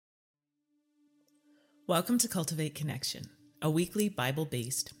Welcome to Cultivate Connection, a weekly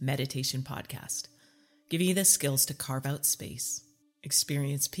Bible-based meditation podcast, giving you the skills to carve out space,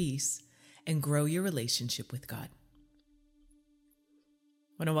 experience peace, and grow your relationship with God. I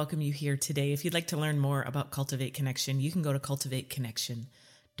want to welcome you here today. If you'd like to learn more about Cultivate Connection, you can go to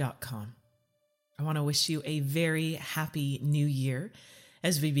cultivateconnection.com. I want to wish you a very happy new year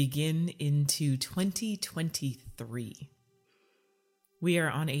as we begin into 2023. We are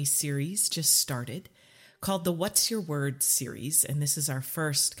on a series just started called the What's Your Word series, and this is our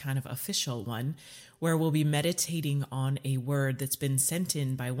first kind of official one where we'll be meditating on a word that's been sent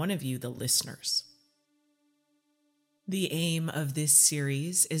in by one of you, the listeners. The aim of this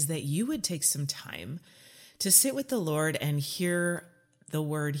series is that you would take some time to sit with the Lord and hear the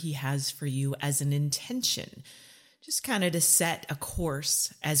word He has for you as an intention, just kind of to set a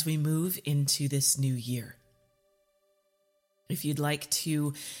course as we move into this new year. If you'd like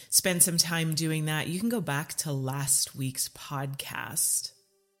to spend some time doing that, you can go back to last week's podcast.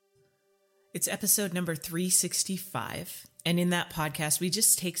 It's episode number 365. And in that podcast, we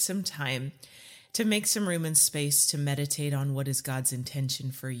just take some time to make some room and space to meditate on what is God's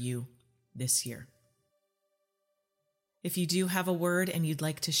intention for you this year. If you do have a word and you'd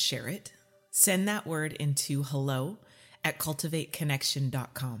like to share it, send that word into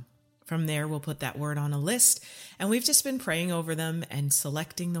hello@cultivateconnection.com. From there, we'll put that word on a list, and we've just been praying over them and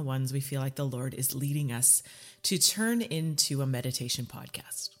selecting the ones we feel like the Lord is leading us to turn into a meditation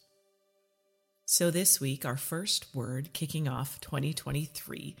podcast. So this week, our first word kicking off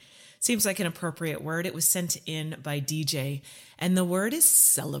 2023 seems like an appropriate word. It was sent in by DJ, and the word is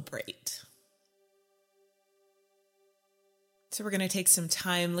celebrate. So we're going to take some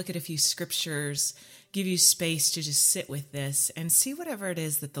time, look at a few scriptures, give you space to just sit with this and see whatever it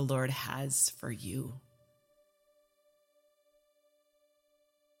is that the Lord has for you.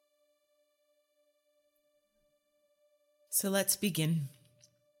 So let's begin.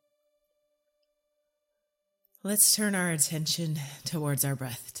 Let's turn our attention towards our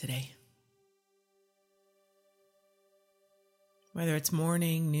breath today. Whether it's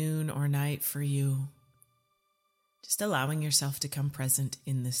morning, noon, or night for you, just allowing yourself to come present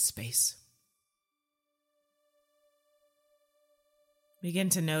in this space. Begin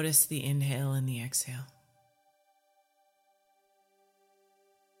to notice the inhale and the exhale.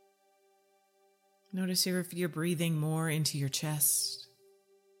 Notice if you're breathing more into your chest,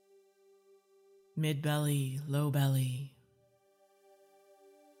 mid-belly, low belly.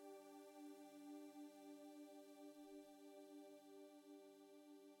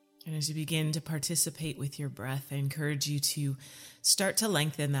 And as you begin to participate with your breath, I encourage you to start to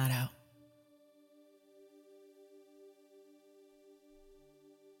lengthen that out.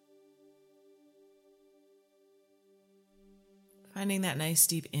 Finding that nice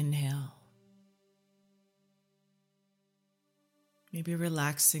deep inhale. Maybe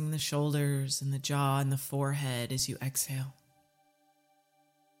relaxing the shoulders and the jaw and the forehead as you exhale.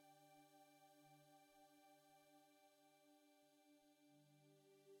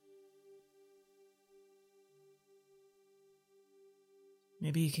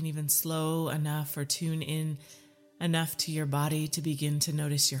 Maybe you can even slow enough or tune in enough to your body to begin to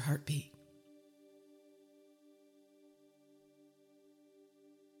notice your heartbeat.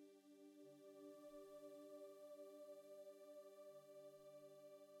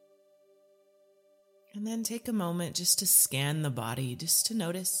 And then take a moment just to scan the body, just to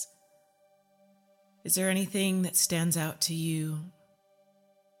notice, is there anything that stands out to you?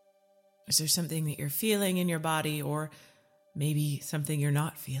 Is there something that you're feeling in your body, or maybe something you're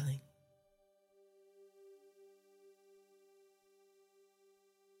not feeling?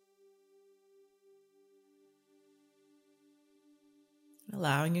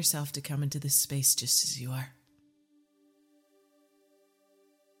 Allowing yourself to come into this space just as you are.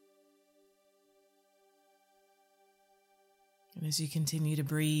 And as you continue to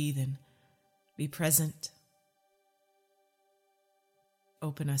breathe and be present,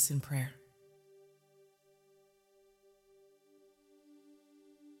 open us in prayer.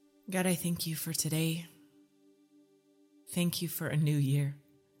 God, I thank you for today. Thank you for a new year.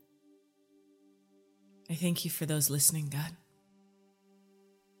 I thank you for those listening, God.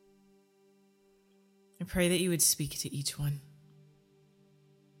 I pray that you would speak to each one,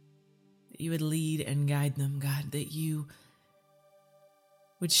 that you would lead and guide them, God, that you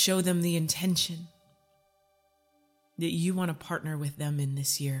would show them the intention that you want to partner with them in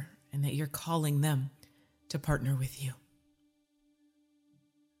this year, and that you're calling them to partner with you.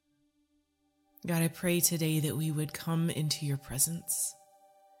 God, I pray today that we would come into your presence,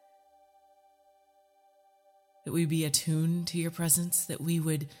 that we be attuned to your presence, that we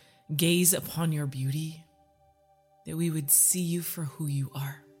would gaze upon your beauty, that we would see you for who you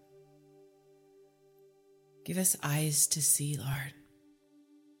are. Give us eyes to see, Lord,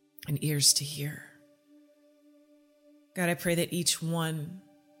 and ears to hear. God, I pray that each one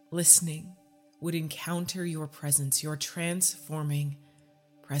listening would encounter your presence, your transforming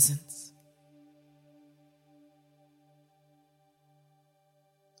presence.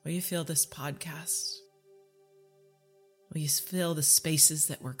 Will you fill this podcast? Will you fill the spaces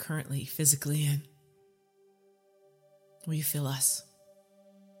that we're currently physically in? Will you fill us?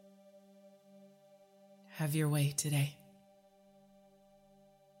 Have your way today.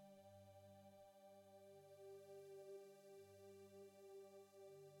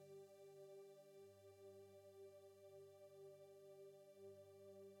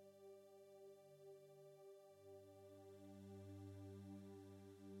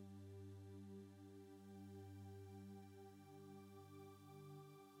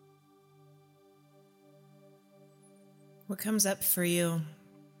 What comes up for you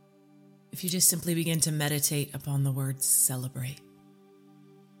if you just simply begin to meditate upon the word celebrate?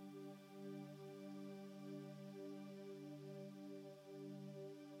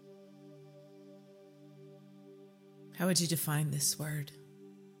 How would you define this word?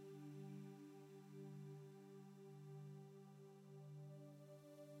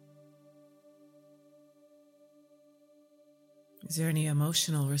 Is there any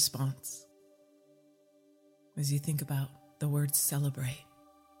emotional response as you think about the word celebrate?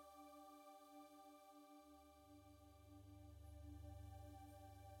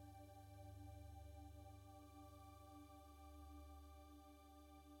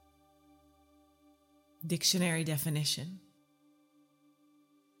 Dictionary definition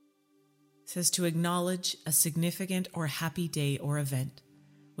says to acknowledge a significant or happy day or event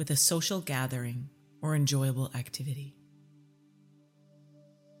with a social gathering or enjoyable activity.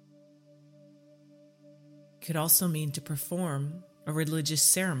 It could also mean to perform a religious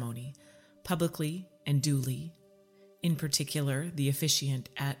ceremony publicly and duly, in particular the officiant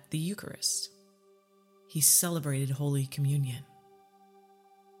at the Eucharist. He celebrated Holy Communion.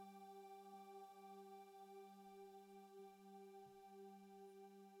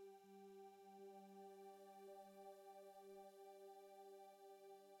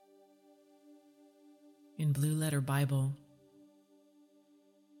 In Blue Letter Bible,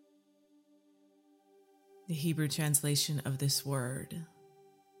 the Hebrew translation of this word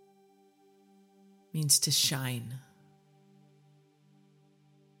means to shine,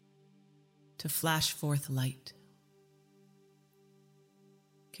 to flash forth light.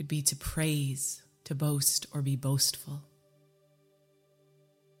 Could be to praise, to boast, or be boastful.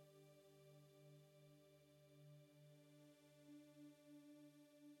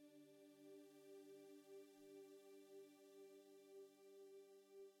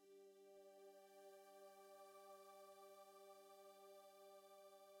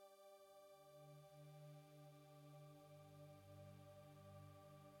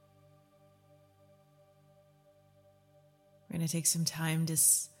 We're going to take some time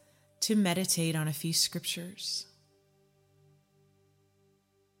to meditate on a few scriptures.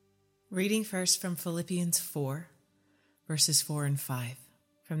 Reading first from Philippians 4, verses 4 and 5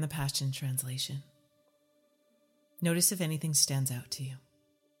 from the Passion Translation. Notice if anything stands out to you.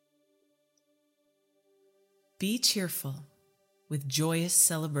 Be cheerful with joyous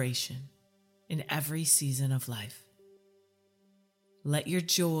celebration in every season of life. Let your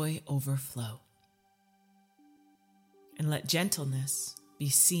joy overflow. And let gentleness be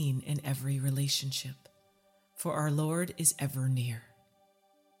seen in every relationship, for our Lord is ever near.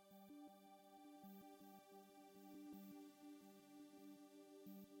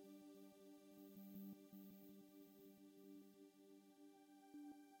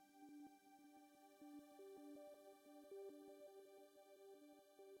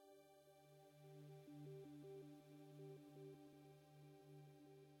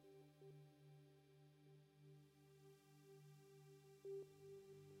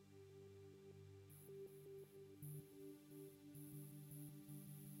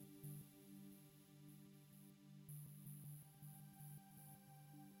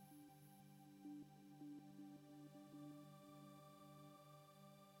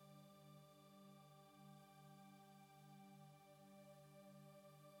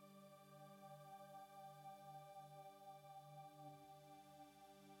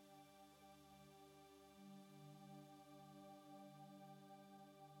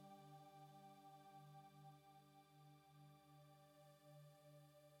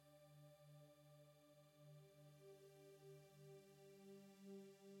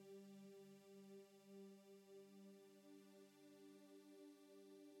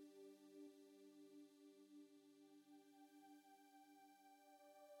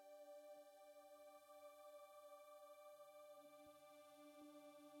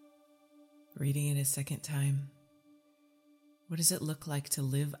 reading it a second time, what does it look like to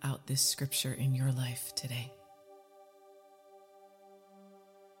live out this scripture in your life today?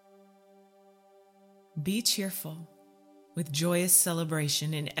 Be cheerful with joyous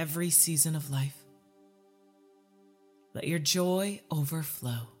celebration in every season of life. Let your joy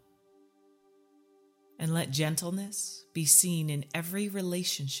overflow. And let gentleness be seen in every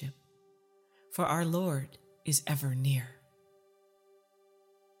relationship, for our Lord is ever near.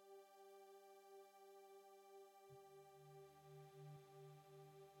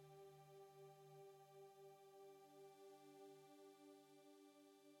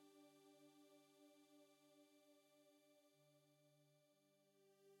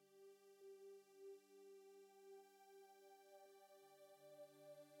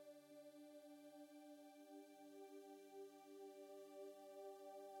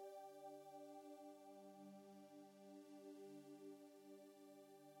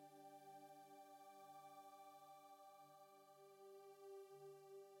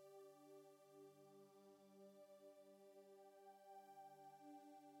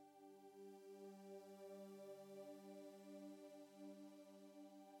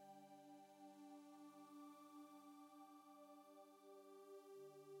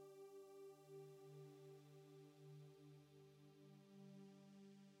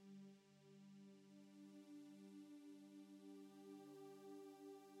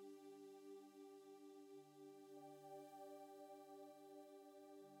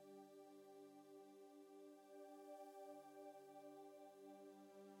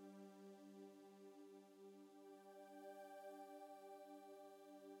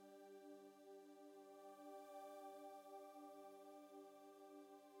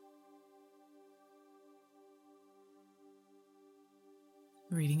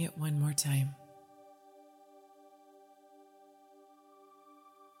 Reading it one more time.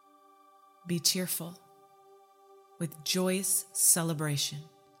 Be cheerful with joyous celebration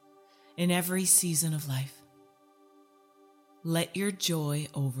in every season of life. Let your joy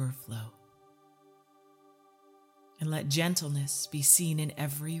overflow. And let gentleness be seen in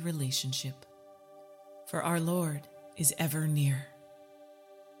every relationship, for our Lord is ever near.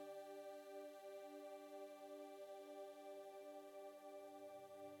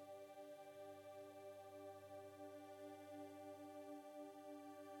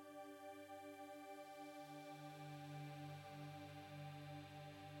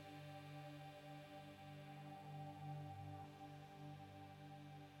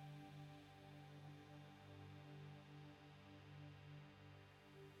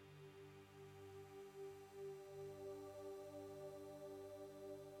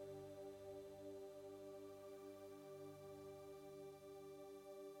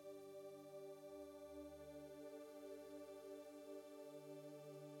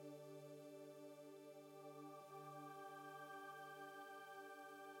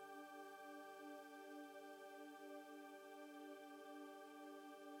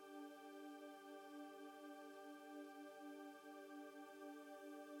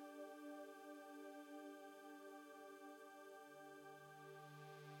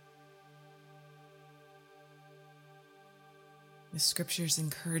 The scriptures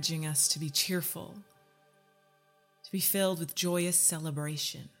encouraging us to be cheerful, to be filled with joyous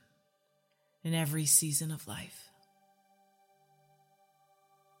celebration in every season of life.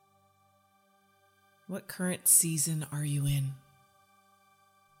 What current season are you in?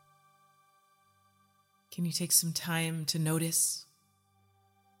 Can you take some time to notice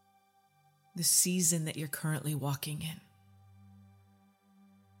the season that you're currently walking in?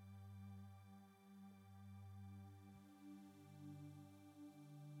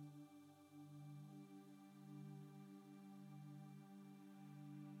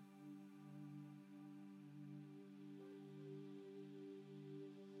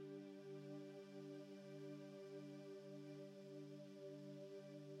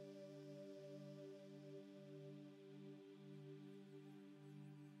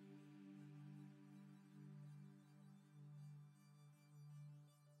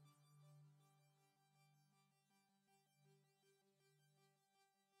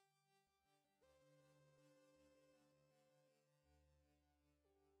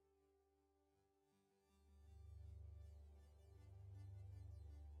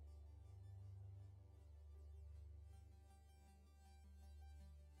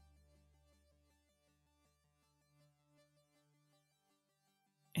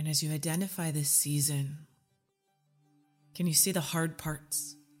 And as you identify this season, can you see the hard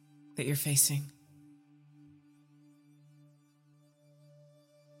parts that you're facing?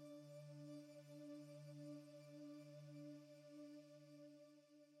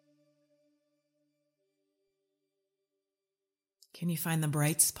 Can you find the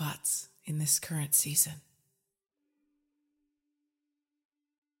bright spots in this current season?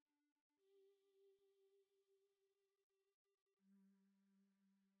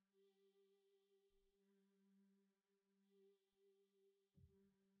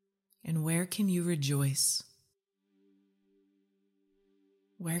 And where can you rejoice?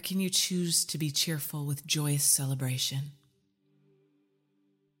 Where can you choose to be cheerful with joyous celebration?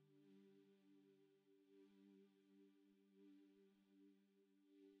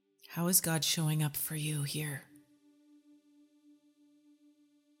 How is God showing up for you here?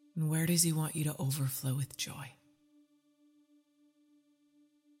 And where does He want you to overflow with joy?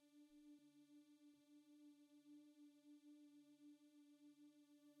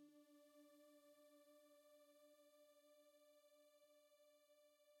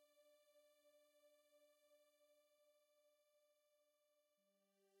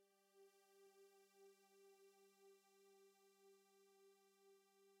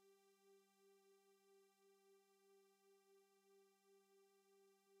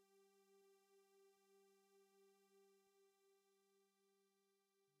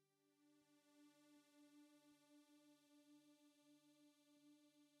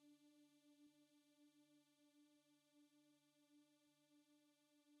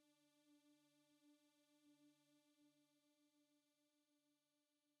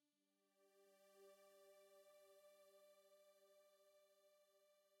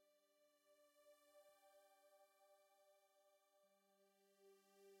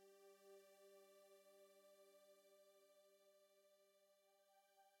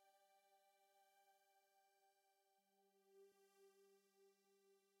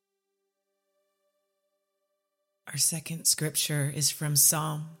 Our second scripture is from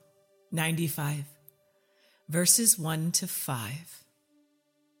Psalm 95, verses 1 to 5,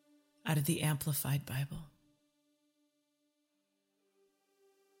 out of the Amplified Bible.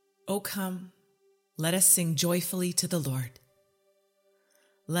 O come, let us sing joyfully to the Lord.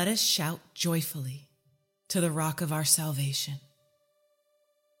 Let us shout joyfully to the rock of our salvation.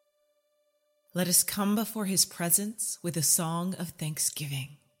 Let us come before His presence with a song of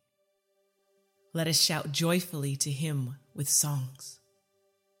thanksgiving. Let us shout joyfully to Him with songs.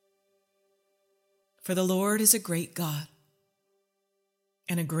 For the Lord is a great God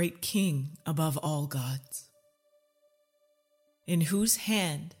and a great King above all gods, in whose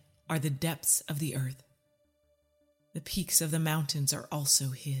hand are the depths of the earth. The peaks of the mountains are also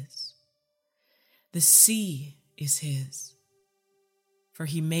His. The sea is His, for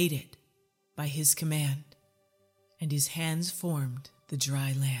He made it by His command, and His hands formed the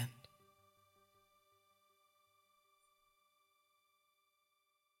dry land.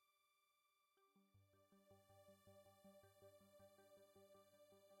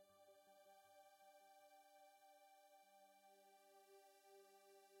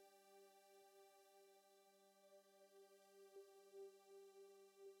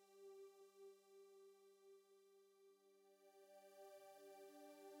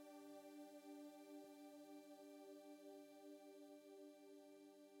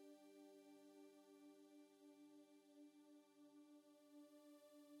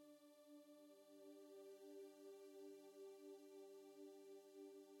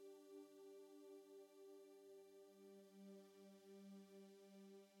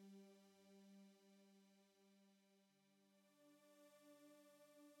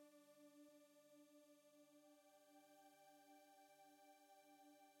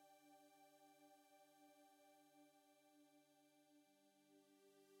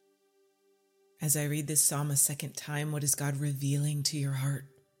 As I read this psalm a second time, what is God revealing to your heart?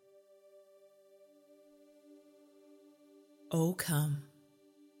 Oh, come.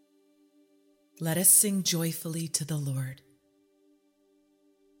 Let us sing joyfully to the Lord.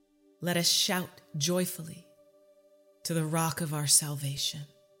 Let us shout joyfully to the rock of our salvation.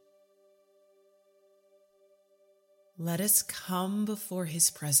 Let us come before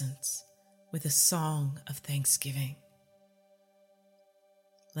His presence with a song of thanksgiving.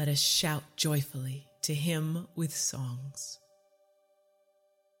 Let us shout joyfully to Him with songs.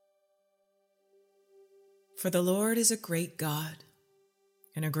 For the Lord is a great God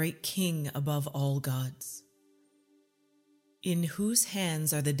and a great King above all gods, in whose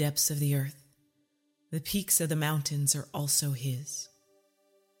hands are the depths of the earth. The peaks of the mountains are also His.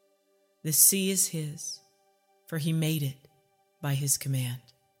 The sea is His, for He made it by His command,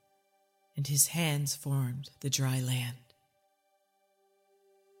 and His hands formed the dry land.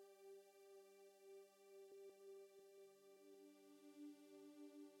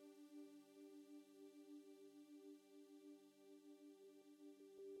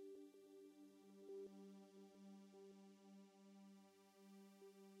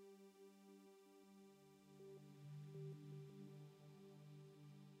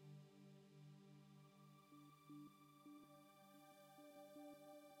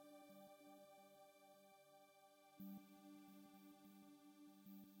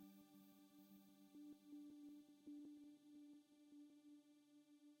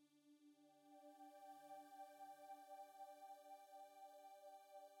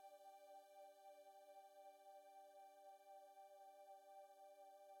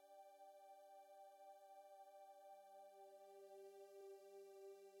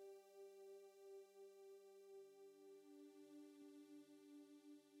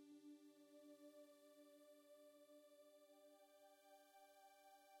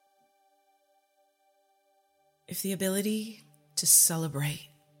 If the ability to celebrate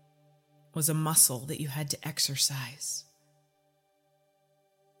was a muscle that you had to exercise,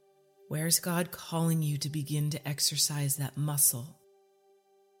 where is God calling you to begin to exercise that muscle?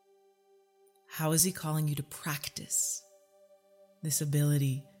 How is He calling you to practice this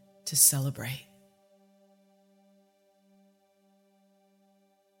ability to celebrate?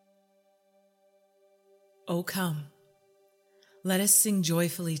 Oh, come, let us sing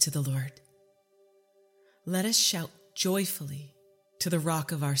joyfully to the Lord. Let us shout joyfully to the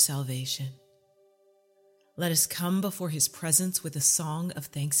rock of our salvation. Let us come before His presence with a song of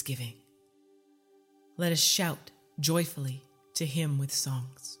thanksgiving. Let us shout joyfully to Him with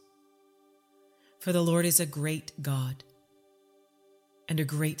songs. For the Lord is a great God and a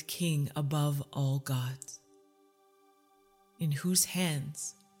great King above all gods, in whose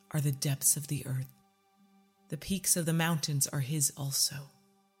hands are the depths of the earth. The peaks of the mountains are His also.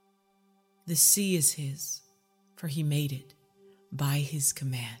 The sea is His, for He made it by His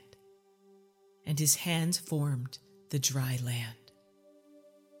command, and His hands formed the dry land.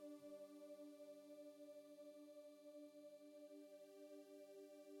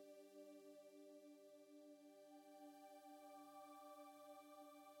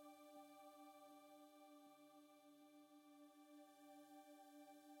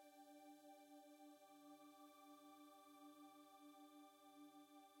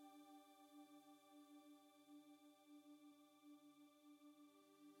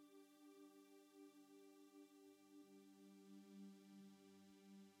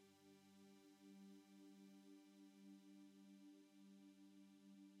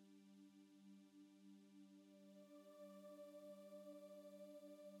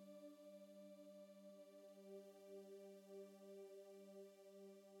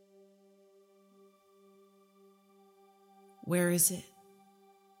 Where is it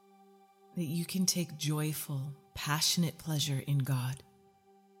that you can take joyful, passionate pleasure in God?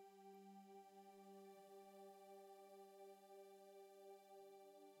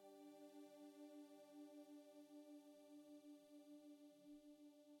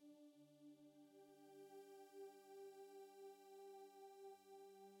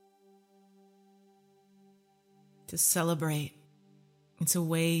 To celebrate, it's a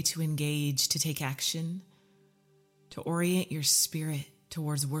way to engage, to take action, to orient your spirit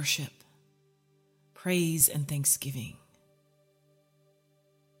towards worship, praise, and thanksgiving.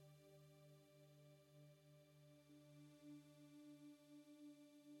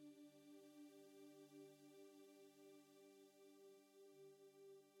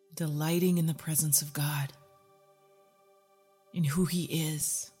 Delighting in the presence of God, in who He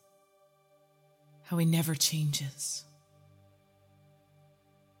is, how He never changes.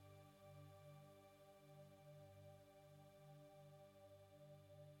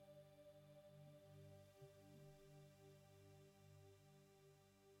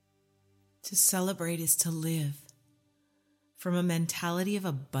 To celebrate is to live from a mentality of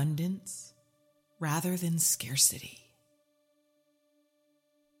abundance rather than scarcity.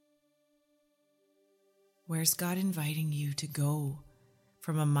 Where's God inviting you to go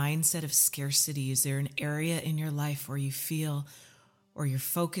from a mindset of scarcity? Is there an area in your life where you feel or you're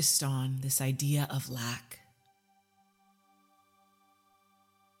focused on this idea of lack?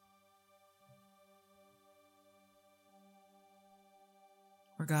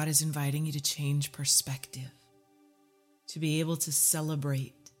 Where God is inviting you to change perspective, to be able to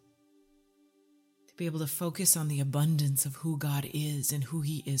celebrate, to be able to focus on the abundance of who God is and who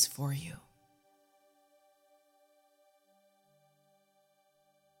He is for you.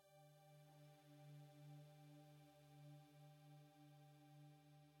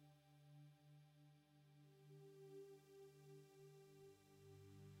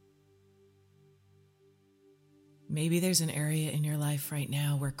 Maybe there's an area in your life right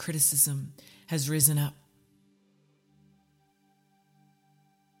now where criticism has risen up.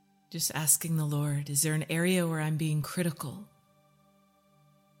 Just asking the Lord, is there an area where I'm being critical?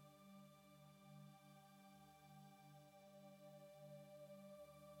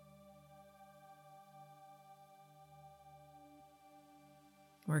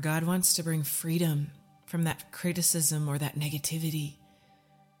 where God wants to bring freedom from that criticism or that negativity.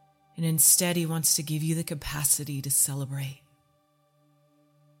 And instead, He wants to give you the capacity to celebrate.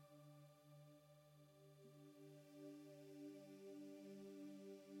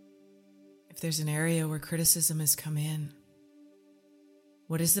 If there's an area where criticism has come in,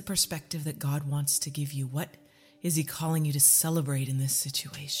 what is the perspective that God wants to give you? What is He calling you to celebrate in this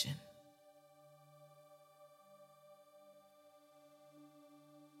situation?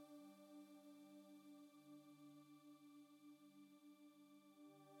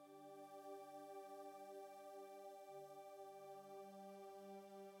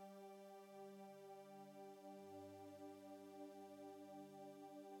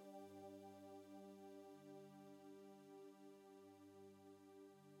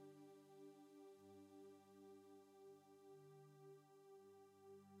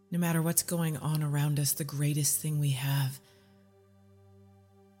 No matter what's going on around us, the greatest thing we have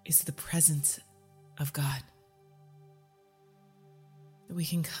is the presence of God. That we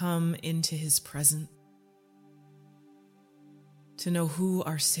can come into His presence to know who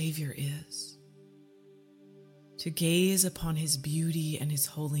our Savior is, to gaze upon His beauty and His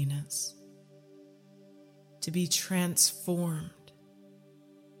holiness, to be transformed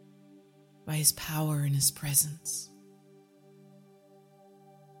by His power and His presence.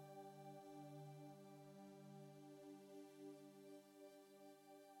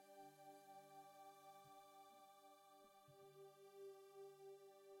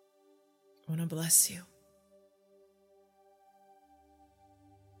 I want to bless you.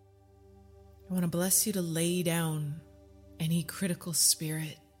 I want to bless you to lay down any critical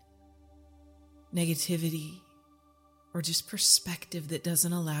spirit, negativity, or just perspective that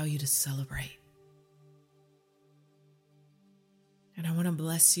doesn't allow you to celebrate. And I want to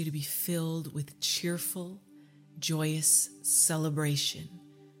bless you to be filled with cheerful, joyous celebration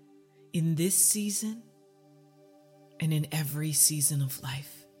in this season and in every season of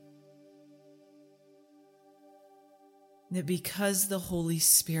life. That because the Holy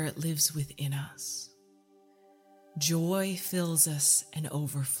Spirit lives within us, joy fills us and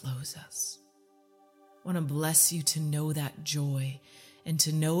overflows us. I want to bless you to know that joy and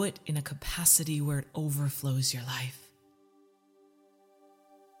to know it in a capacity where it overflows your life.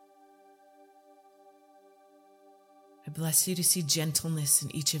 I bless you to see gentleness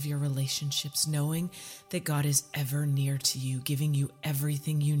in each of your relationships, knowing that God is ever near to you, giving you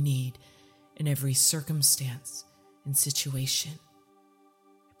everything you need in every circumstance and situation.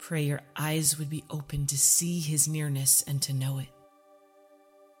 I pray your eyes would be open to see His nearness and to know it.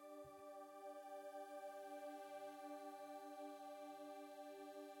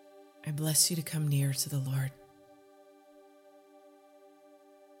 I bless you to come near to the Lord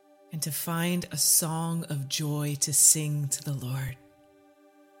and to find a song of joy to sing to the Lord.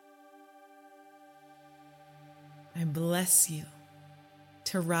 I bless you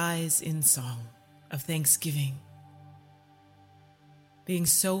to rise in song of thanksgiving, being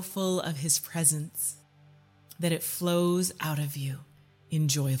so full of His presence that it flows out of you in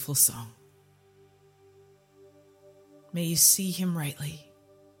joyful song. May you see Him rightly.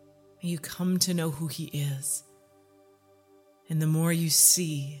 May you come to know who He is. And the more you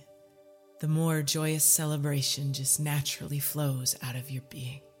see, the more joyous celebration just naturally flows out of your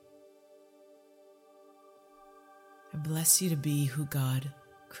being. I bless you to be who God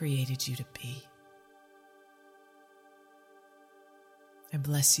created you to be. I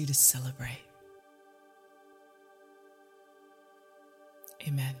bless you to celebrate.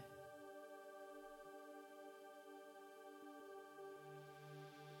 Amen.